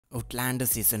Outlander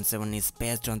Season 7 is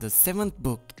based on the 7th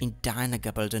book in Diana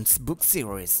Gabaldon's book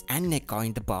series, An Echo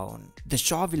in the Bone. The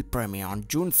show will premiere on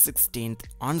June 16th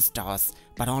on Starz,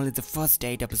 but only the first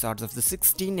 8 episodes of the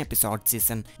 16-episode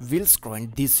season will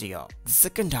screen this year. The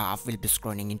second half will be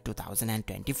screening in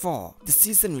 2024. The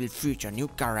season will feature new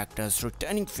characters,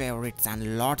 returning favorites,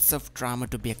 and lots of drama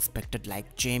to be expected,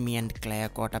 like Jamie and Claire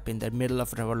caught up in the middle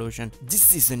of a revolution. This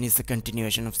season is a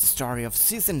continuation of the story of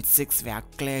Season 6, where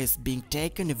Claire is being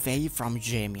taken away from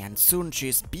Jamie and soon she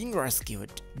is being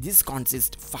rescued. This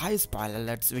consists 5 spoiler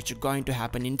alerts which are going to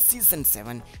happen in Season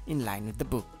 7 in line with the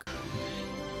book.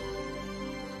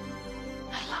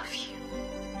 I love you.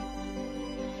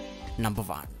 Number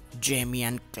 1. Jamie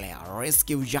and Claire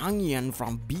rescue young Ian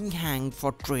from being hanged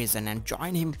for treason and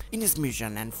join him in his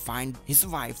mission and find his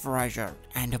wife Roger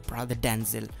and her brother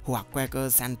Denzel, who are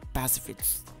Quakers and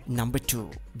pacifists. Number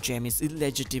 2. Jamie's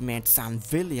illegitimate son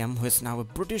William, who is now a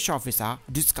British officer,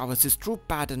 discovers his true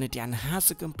paternity and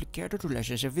has a complicated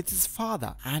relationship with his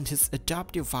father and his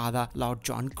adoptive father, Lord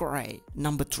John Grey.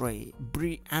 Number 3.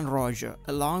 Bree and Roger,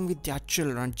 along with their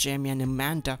children Jamie and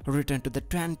Amanda, return to the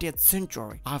 20th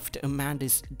century after Amanda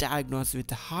is diagnosed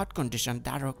with a heart condition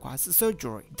that requires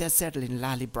surgery. They settle in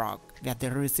Lallybrook, where they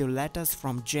receive letters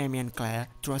from Jamie and Claire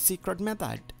through a secret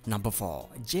method. Number 4.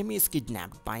 Jamie is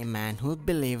kidnapped by a man who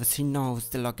believes he knows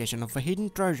the location of a hidden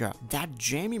treasure that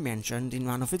Jamie mentioned in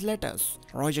one of his letters.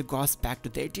 Roger goes back to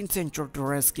the 18th century to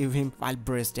rescue him, while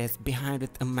Bree stays behind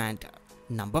with Amanda.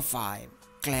 Number 5.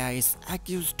 Claire is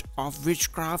accused of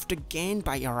witchcraft again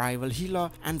by a rival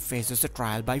healer and faces a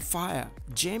trial by fire.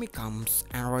 Jamie comes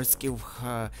and rescues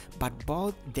her, but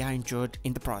both they are injured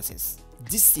in the process.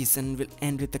 This season will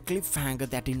end with a cliffhanger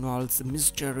that involves a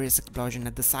mysterious explosion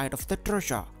at the site of the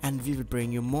treasure, and we will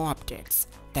bring you more updates.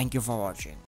 Thank you for watching.